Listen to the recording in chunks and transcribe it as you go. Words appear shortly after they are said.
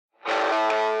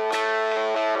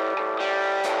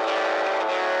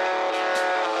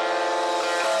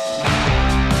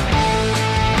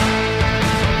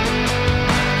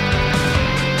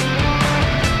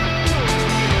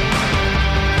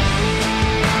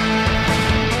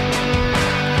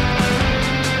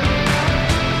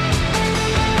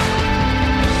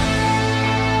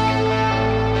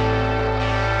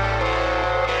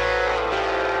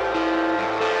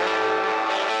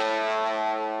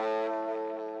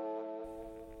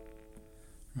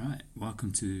Right,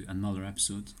 welcome to another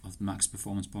episode of the Max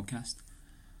Performance Podcast.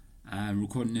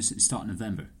 Recording this at the start of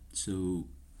November, so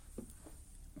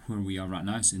where we are right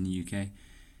now, so in the UK,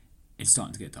 it's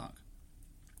starting to get dark.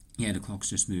 Yeah, the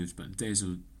clock's just moved, but the days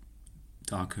are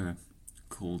darker,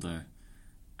 colder,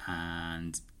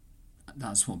 and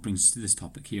that's what brings us to this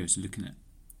topic here. So looking at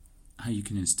how you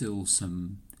can instill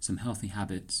some healthy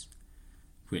habits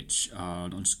which are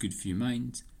not just good for your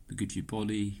mind, but good for your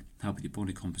body, help with your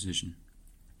body composition.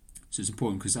 So it's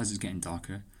important because as it's getting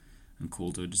darker and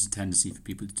colder, there's a tendency for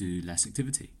people to do less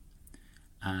activity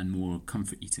and more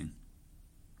comfort eating.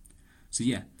 So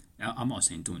yeah, I'm not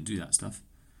saying don't do that stuff.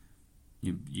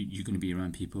 You're going to be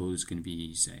around people. There's going to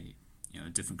be, say,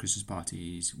 different Christmas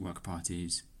parties, work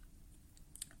parties.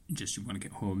 Just you want to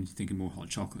get home, you're thinking more hot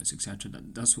chocolates, etc.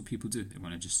 That's what people do. They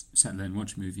want to just settle in,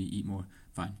 watch a movie, eat more,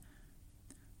 fine.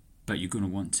 But you're going to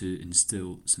want to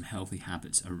instill some healthy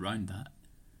habits around that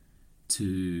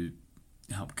to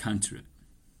help counter it.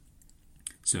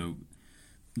 So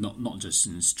not just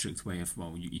in a strict way of,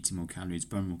 well, you eating more calories,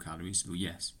 burn more calories. Well,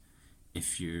 yes,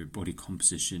 if you have body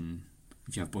composition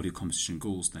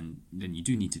goals, then you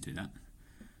do need to do that.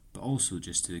 But also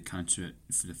just to counter it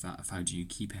for the fact of how do you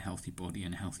keep a healthy body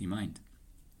and a healthy mind.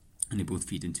 And they both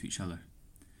feed into each other.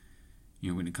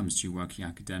 When it comes to your working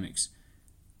academics,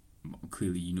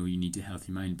 clearly you need a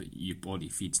healthy mind, but your body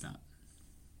feeds that.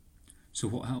 So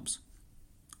what helps?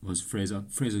 Was Fraser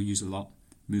used a lot.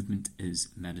 Movement is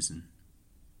medicine.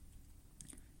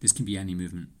 This can be any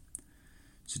movement.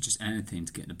 So just anything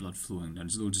to get the blood flowing. Now,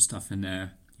 there's loads of stuff in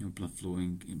there, blood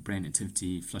flowing, brain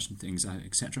activity, flushing things out,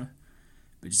 etc.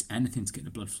 But just anything to get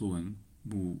the blood flowing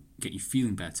will get you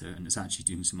feeling better, and it's actually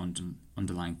doing some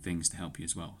underlying things to help you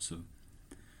as well. So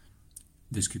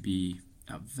this could be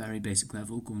at a very basic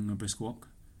level, going on a brisk walk.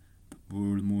 But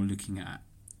we're more looking at,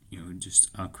 just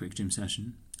a quick gym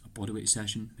session, a bodyweight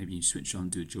session. Maybe you switch on,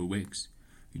 do a Joe Wicks,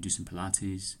 you do some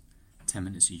Pilates, 10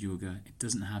 minutes of yoga. It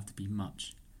doesn't have to be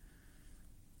much.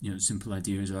 Simple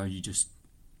ideas are you just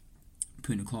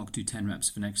put in a clock, do 10 reps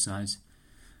of an exercise.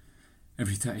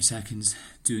 Every 30 seconds,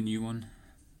 do a new one.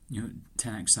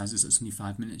 10 exercises, that's only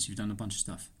 5 minutes. You've done a bunch of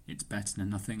stuff. It's better than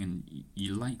nothing, and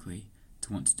you're likely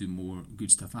to want to do more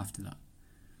good stuff after that.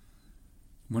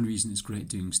 One reason it's great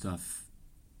doing stuff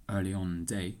early on in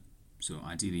the day, so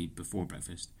ideally before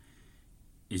breakfast,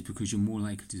 is because you're more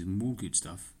likely to do more good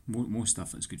stuff, more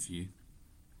stuff that's good for you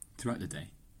throughout the day.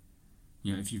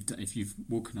 If you've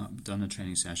woken up, done a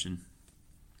training session,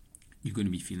 you're going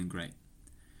to be feeling great.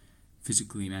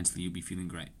 Physically, mentally, you'll be feeling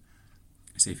great.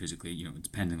 I say physically,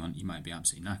 depending on, you might be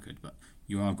absolutely knackered, but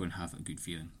you are going to have a good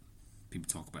feeling. People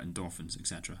talk about endorphins,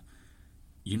 etc.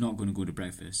 You're not going to go to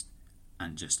breakfast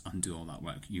and just undo all that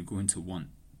work. You're going to want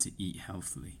to eat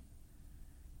healthily.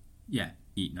 Yeah,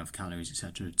 eat enough calories,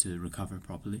 etc. to recover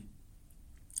properly.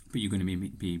 But you're going to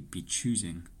be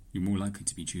choosing, you're more likely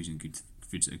to be choosing good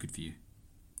foods that are good for you.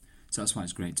 So that's why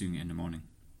it's great doing it in the morning.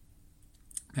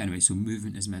 But anyway, so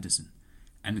movement is medicine.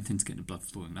 Anything to get the blood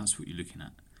flowing, that's what you're looking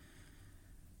at.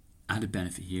 Added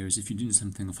benefit here is if you're doing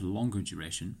something of a longer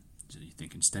duration, so you're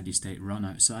thinking steady state, run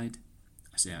outside.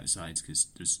 I say outside because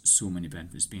there's so many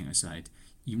benefits being outside.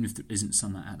 Even if there isn't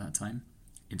sunlight at that time,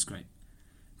 it's great.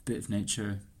 Bit of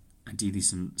nature, ideally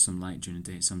some light during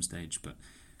the day at some stage, but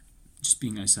just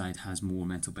being outside has more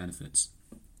mental benefits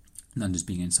than just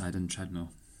being inside on a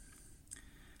treadmill.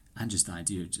 And just the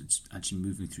idea of just actually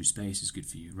moving through space is good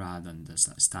for you rather than just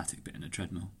that static bit in a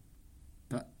treadmill.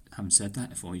 But having said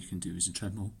that, if all you can do is a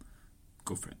treadmill,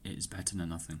 go for it. It is better than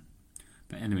nothing.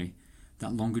 But anyway,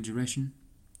 that longer duration,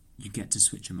 you get to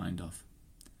switch your mind off.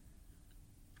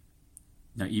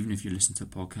 Now, even if you listen to a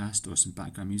podcast or some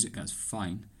background music, that's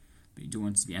fine, but you don't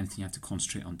want it to be anything you have to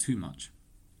concentrate on too much.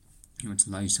 You want to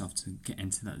allow yourself to get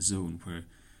into that zone where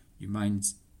your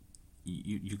mind,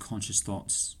 your conscious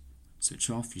thoughts switch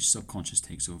off, your subconscious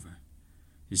takes over.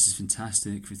 This is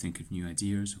fantastic for thinking of new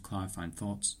ideas or clarifying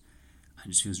thoughts, and it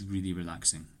just feels really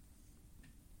relaxing.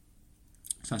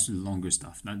 So that's the longer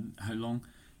stuff. Now, how long?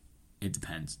 It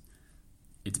depends.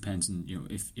 It depends on,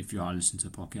 if you are listening to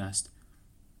a podcast,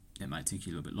 it might take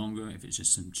you a little bit longer. If it's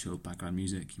just some chilled background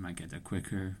music, you might get there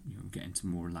quicker, get into a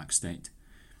more relaxed state.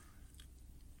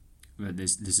 But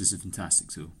this is a fantastic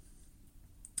tool.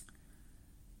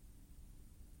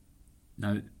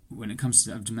 Now, when it comes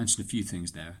to, I've mentioned a few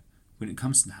things there. When it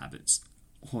comes to the habits,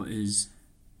 what is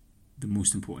the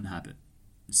most important habit?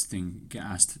 This thing get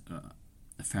asked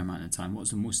a fair amount of time.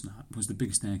 What's the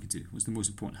biggest thing I could do? What's the most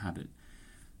important habit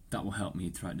that will help me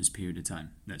throughout this period of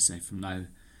time? Let's say from now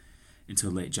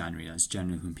until late January. That's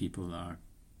generally when people are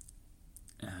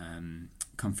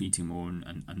comfort eating more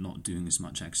and not doing as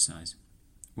much exercise.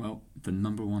 Well, the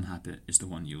number one habit is the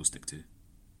one you'll stick to.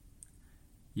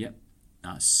 Yep,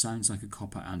 that sounds like a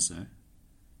cop-out answer,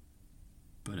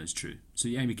 but it's true. So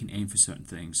yeah, we can aim for certain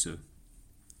things. So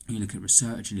you look at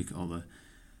research, you look at all the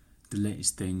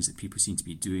latest things that people seem to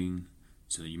be doing.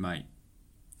 So you might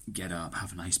get up,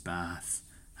 have a nice bath,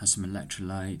 have some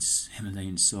electrolytes,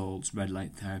 Himalayan salts, red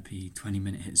light therapy,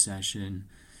 20-minute HIIT session,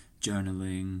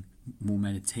 journaling, more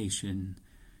meditation.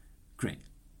 Great.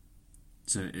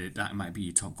 So that might be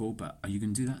your top goal, but are you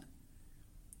going to do that?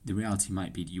 The reality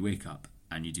might be that you wake up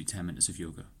and you do 10 minutes of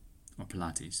yoga or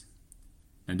Pilates.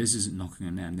 Now, this isn't knocking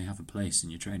on them. They have a place in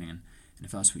your training, and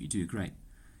if that's what you do, great.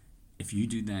 If you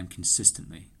do them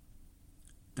consistently,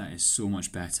 that is so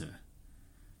much better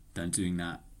than doing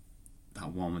that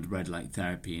one with red light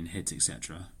therapy and HIIT,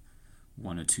 etc.,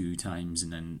 1 or 2 times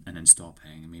and then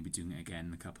stopping and maybe doing it again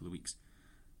in a couple of weeks.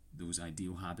 Those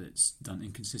ideal habits done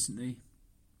inconsistently,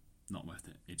 not worth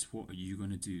it. It's what are you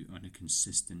going to do on a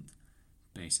consistent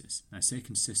basis. And I say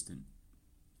consistent.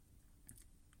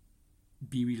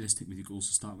 Be realistic with your goals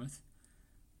to start with,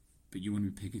 but you want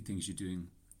to be picking things you're doing,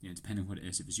 depending on what it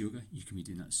is. If it's yoga, you can be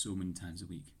doing that so many times a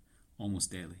week, almost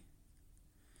daily.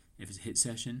 If it's a HIIT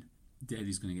session, daily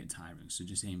is going to get tiring, so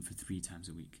just aim for 3 times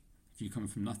a week. If you're coming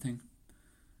from nothing,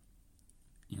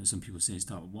 some people say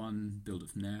start with 1, build it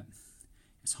from there.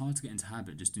 It's hard to get into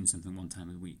habit just doing something 1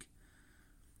 time a week.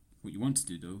 What you want to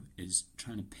do though is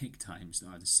trying to pick times that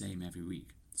are the same every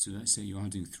week. So let's say you are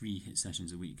doing 3 HIIT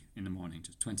sessions a week in the morning,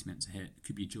 just 20 minutes a HIIT. It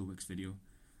could be a Joe Wicks video.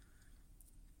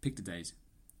 Pick the days.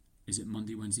 Is it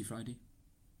Monday, Wednesday, Friday?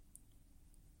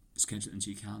 Schedule it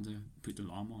into your calendar, put the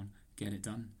alarm on, get it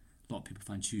done. A lot of people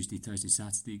find Tuesday, Thursday,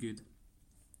 Saturday good,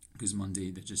 because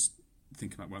Monday they just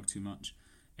think about work too much.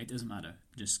 It doesn't matter.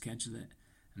 Just schedule it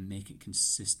and make it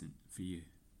consistent for you.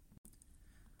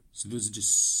 So those are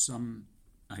just some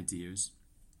ideas.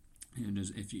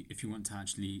 If you want to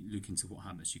actually look into what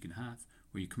habits you can have,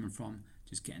 where you're coming from,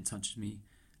 just get in touch with me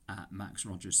at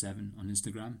maxroger7 on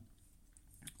Instagram,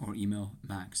 or email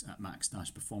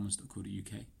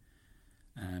max@max-performance.co.uk,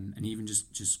 and even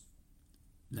just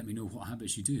let me know what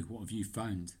habits you do. What have you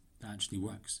found that actually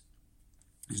works?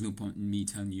 There's no point in me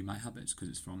telling you my habits, because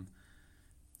it's from,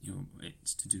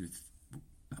 it's to do with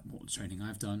what training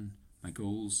I've done, my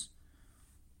goals,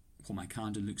 what my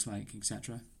calendar looks like,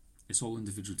 etc. It's all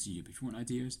individual to you, but if you want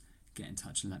ideas, get in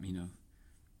touch and let me know.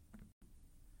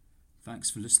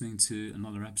 Thanks for listening to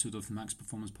another episode of the Max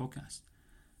Performance Podcast.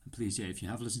 And please, if you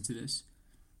have listened to this,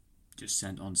 just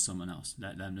send on to someone else.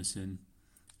 Let them listen,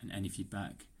 and any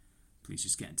feedback, please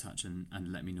just get in touch and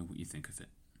let me know what you think of it.